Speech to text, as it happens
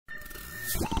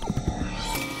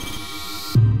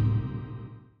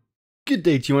Good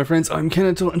day to you my friends, I'm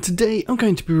Kenator and today I'm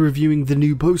going to be reviewing the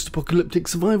new post-apocalyptic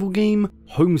survival game,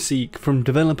 Homeseek from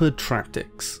developer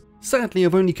Traptix. Sadly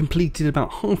I've only completed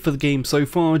about half of the game so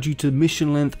far due to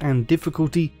mission length and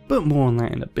difficulty, but more on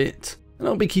that in a bit. And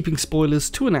I'll be keeping spoilers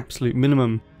to an absolute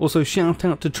minimum. Also shout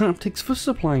out to Traptix for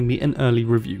supplying me an early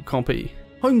review copy.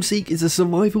 Homeseek is a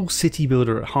survival city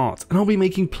builder at heart, and I'll be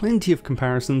making plenty of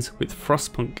comparisons with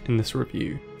Frostpunk in this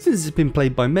review, since it's been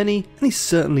played by many and is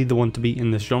certainly the one to beat in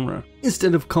this genre.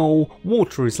 Instead of coal,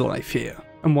 water is life here,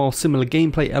 and while similar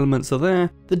gameplay elements are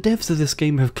there, the devs of this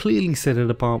game have clearly set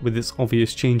it apart with its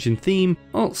obvious change in theme,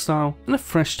 art style, and a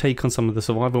fresh take on some of the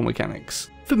survival mechanics.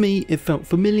 For me, it felt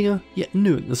familiar, yet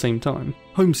new at the same time.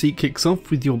 Homeseek kicks off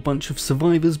with your bunch of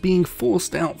survivors being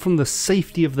forced out from the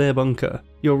safety of their bunker.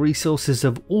 Your resources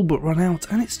have all but run out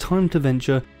and it's time to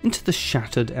venture into the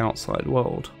shattered outside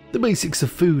world. The basics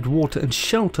of food, water and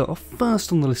shelter are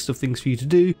first on the list of things for you to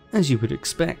do, as you would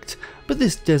expect, but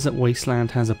this desert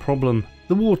wasteland has a problem.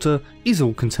 The water is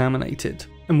all contaminated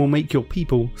and will make your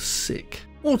people sick.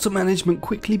 Water management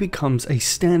quickly becomes a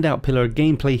standout pillar of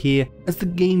gameplay here, as the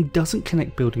game doesn't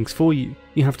connect buildings for you.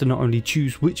 You have to not only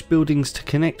choose which buildings to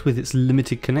connect with its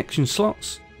limited connection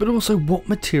slots, but also what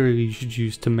material you should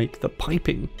use to make the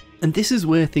piping. And this is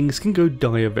where things can go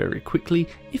dire very quickly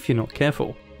if you're not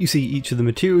careful. You see, each of the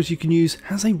materials you can use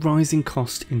has a rising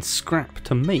cost in scrap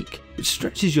to make, which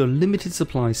stretches your limited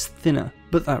supplies thinner,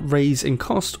 but that raise in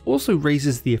cost also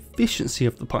raises the efficiency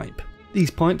of the pipe. These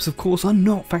pipes of course are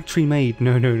not factory made,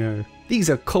 no. These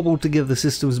are cobbled together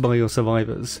systems by your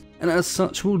survivors, and as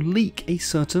such will leak a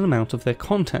certain amount of their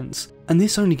contents, and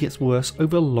this only gets worse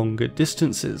over longer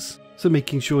distances. So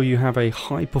making sure you have a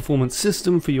high performance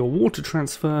system for your water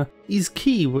transfer is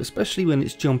key, especially when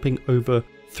it's jumping over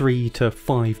 3 to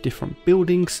 5 different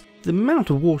buildings. The amount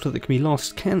of water that can be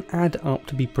lost can add up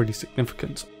to be pretty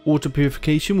significant. Water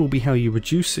purification will be how you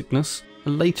reduce sickness,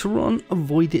 and later on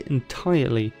avoid it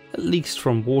entirely, at least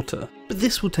from water. But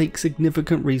this will take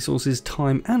significant resources,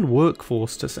 time and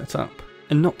workforce to set up,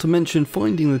 and not to mention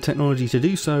finding the technology to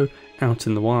do so out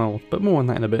in the wild, but more on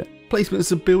that in a bit.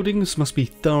 Placements of buildings must be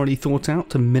thoroughly thought out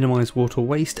to minimise water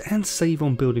waste and save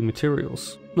on building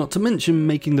materials. Not to mention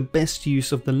making the best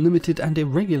use of the limited and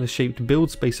irregular shaped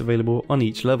build space available on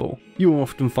each level. You will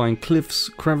often find cliffs,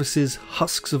 crevices,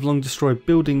 husks of long destroyed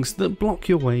buildings that block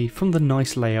your way from the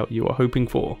nice layout you are hoping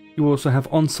for. You also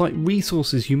have on-site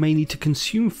resources you may need to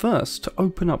consume first to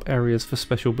open up areas for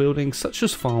special buildings such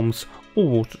as farms or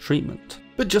water treatment.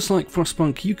 But just like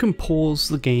Frostpunk, you can pause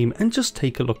the game and just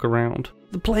take a look around.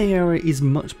 The play area is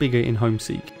much bigger in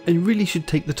Homeseek, and you really should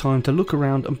take the time to look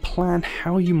around and plan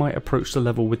how you might approach the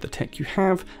level with the tech you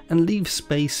have, and leave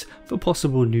space for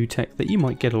possible new tech that you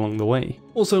might get along the way.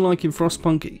 Also, like in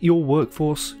Frostpunk, your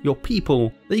workforce, your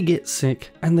people, they get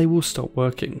sick and they will stop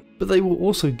working, but they will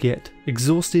also get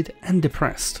exhausted and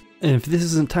depressed, and if this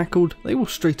isn't tackled, they will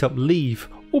straight up leave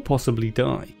or possibly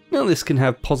die. Now this can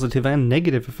have positive and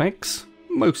negative effects,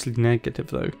 mostly negative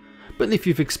though. But if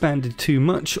you've expanded too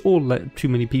much or let too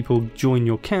many people join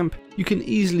your camp, you can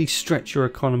easily stretch your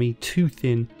economy too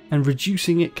thin, and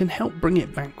reducing it can help bring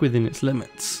it back within its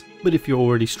limits. But if you're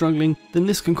already struggling, then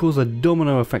this can cause a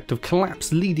domino effect of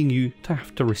collapse, leading you to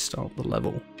have to restart the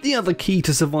level. The other key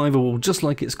to survival, just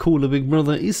like its cooler big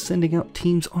brother, is sending out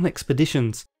teams on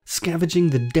expeditions, scavenging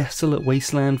the desolate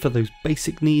wasteland for those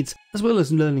basic needs, as well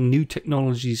as learning new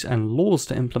technologies and laws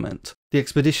to implement. The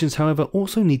expeditions, however,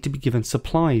 also need to be given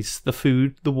supplies, the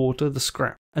food, the water, the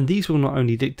scrap, and these will not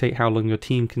only dictate how long your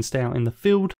team can stay out in the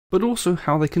field, but also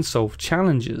how they can solve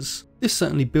challenges. This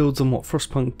certainly builds on what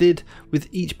Frostpunk did. With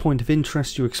each point of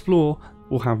interest you explore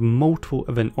will have multiple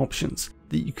event options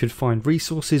that you could find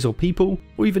resources or people,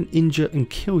 or even injure and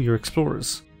kill your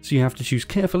explorers. So you have to choose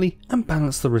carefully and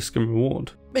balance the risk and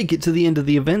reward. Make it to the end of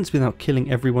the events without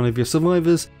killing every one of your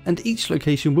survivors, and each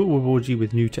location will reward you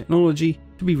with new technology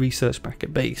to be researched back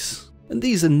at base. And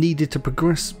these are needed to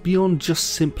progress beyond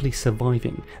just simply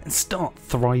surviving and start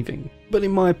thriving. But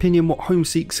in my opinion, what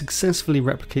Homeseek successfully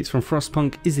replicates from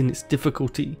Frostpunk is in its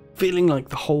difficulty, feeling like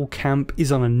the whole camp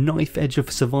is on a knife edge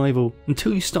of survival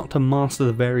until you start to master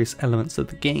the various elements of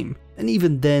the game. And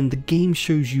even then, the game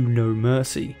shows you no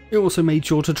mercy. It also made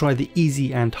sure to try the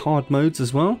easy and hard modes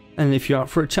as well, and if you're up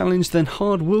for a challenge, then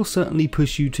hard will certainly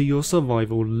push you to your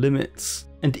survival limits,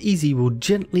 and easy will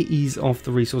gently ease off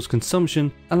the resource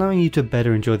consumption, allowing you to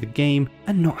better enjoy the game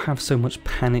and not have so much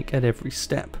panic at every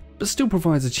step, but still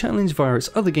provides a challenge via its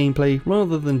other gameplay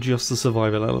rather than just the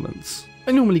survival elements.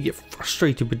 I normally get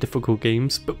frustrated with difficult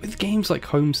games, but with games like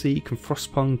Homeseek and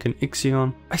Frostpunk and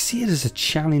Ixion, I see it as a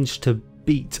challenge to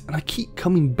beat, and I keep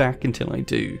coming back until I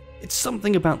do. It's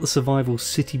something about the survival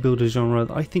city builder genre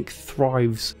that I think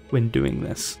thrives when doing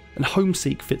this, and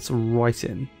Homeseek fits right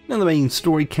in. Now, the main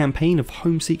story campaign of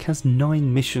Homeseek has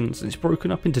 9 missions, and it's broken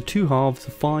up into 2 halves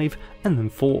of 5 and then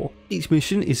 4. Each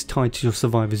mission is tied to your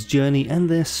survivor's journey and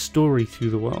their story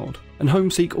through the world, and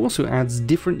Homeseek also adds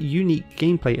different unique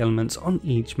gameplay elements on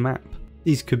each map.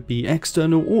 These could be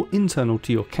external or internal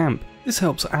to your camp. This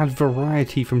helps add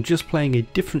variety from just playing a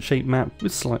different shaped map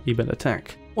with slightly better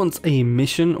tech. Once a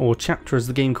mission, or chapter as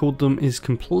the game called them, is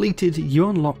completed, you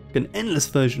unlock an endless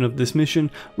version of this mission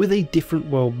with a different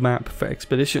world map for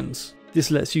expeditions.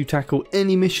 This lets you tackle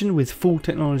any mission with full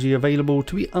technology available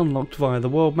to be unlocked via the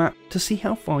world map to see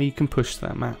how far you can push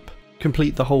that map.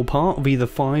 Complete the whole part of either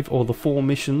 5 or the 4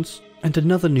 missions, and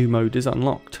another new mode is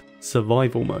unlocked,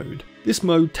 Survival Mode. This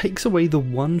mode takes away the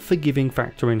one forgiving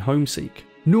factor in Homeseek.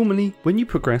 Normally, when you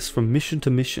progress from mission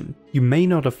to mission, you may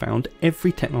not have found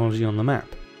every technology on the map,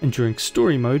 and during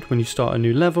story mode, when you start a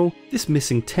new level, this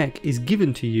missing tech is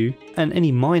given to you, and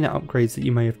any minor upgrades that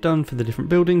you may have done for the different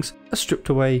buildings are stripped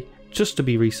away just to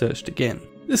be researched again.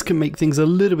 This can make things a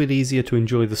little bit easier to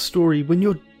enjoy the story when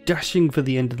you're dashing for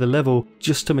the end of the level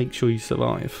just to make sure you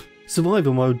survive.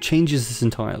 Survival mode changes this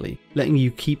entirely, letting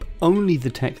you keep only the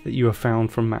tech that you have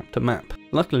found from map to map.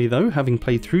 Luckily though, having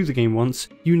played through the game once,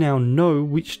 you now know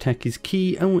which tech is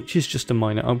key and which is just a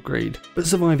minor upgrade, but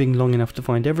surviving long enough to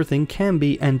find everything can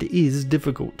be and is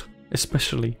difficult,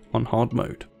 especially on hard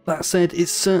mode. That said,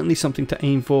 it's certainly something to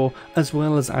aim for, as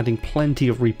well as adding plenty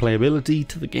of replayability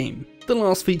to the game. The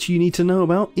last feature you need to know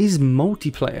about is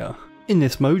multiplayer. In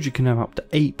this mode you can have up to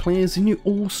 8 players and you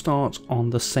all start on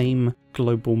the same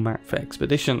global map for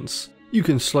expeditions. You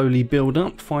can slowly build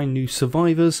up, find new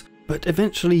survivors, but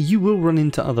eventually you will run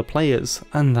into other players,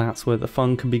 and that's where the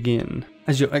fun can begin.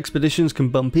 As your expeditions can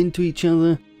bump into each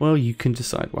other, well, you can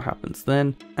decide what happens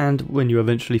then, and when you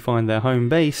eventually find their home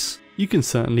base, you can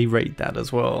certainly raid that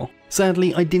as well.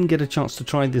 Sadly, I didn't get a chance to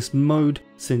try this mode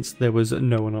since there was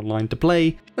no one online to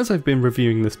play, as I've been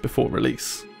reviewing this before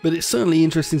release. But it's certainly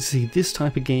interesting to see this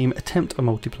type of game attempt a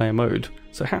multiplayer mode,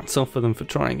 so hats off for them for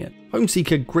trying it. Homeseek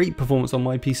had great performance on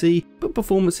my PC, but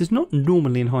performance is not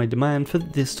normally in high demand for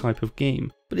this type of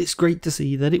game, but it's great to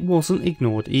see that it wasn't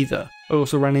ignored either. I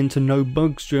also ran into no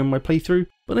bugs during my playthrough,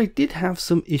 but I did have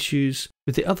some issues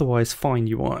with the otherwise fine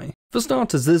UI. For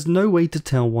starters, there's no way to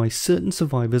tell why certain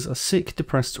survivors are sick,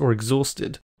 depressed or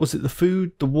exhausted. Was it the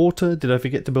food, the water, did I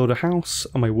forget to build a house,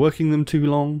 am I working them too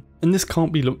long? And this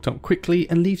can't be looked up quickly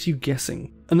and leaves you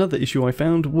guessing. Another issue I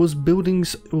found was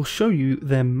buildings will show you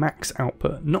their max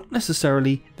output, not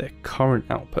necessarily their current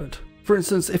output. For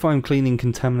instance, if I'm cleaning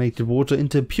contaminated water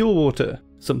into pure water,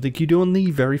 something you do on the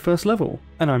very first level,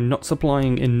 and I'm not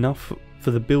supplying enough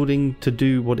for the building to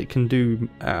do what it can do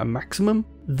at a maximum,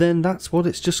 then that's what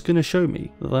it's just going to show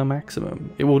me, the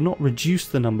maximum. It will not reduce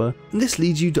the number, and this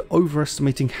leads you to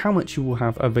overestimating how much you will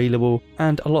have available,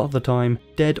 and a lot of the time,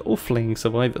 dead or fleeing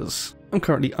survivors. I'm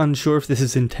currently unsure if this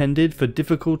is intended for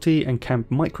difficulty and camp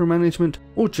micromanagement,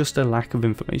 or just a lack of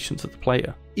information to the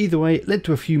player. Either way, it led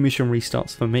to a few mission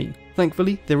restarts for me.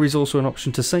 Thankfully, there is also an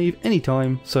option to save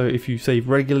anytime, so if you save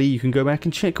regularly you can go back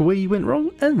and check where you went wrong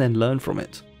and then learn from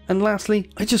it. And lastly,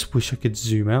 I just wish I could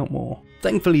zoom out more.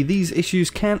 Thankfully, these issues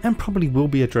can and probably will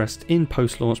be addressed in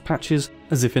post-launch patches,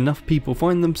 as if enough people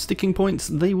find them sticking points,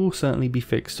 they will certainly be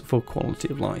fixed for quality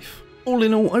of life. All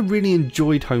in all, I really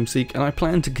enjoyed Homeseek and I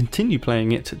plan to continue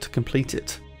playing it to complete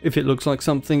it. If it looks like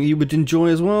something you would enjoy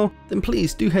as well, then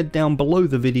please do head down below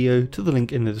the video to the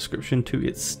link in the description to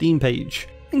its Steam page,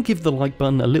 and give the like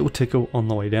button a little tickle on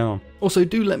the way down. Also,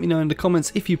 do let me know in the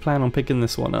comments if you plan on picking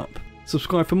this one up.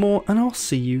 Subscribe for more, and I'll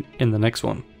see you in the next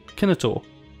one. Kenator,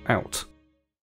 out.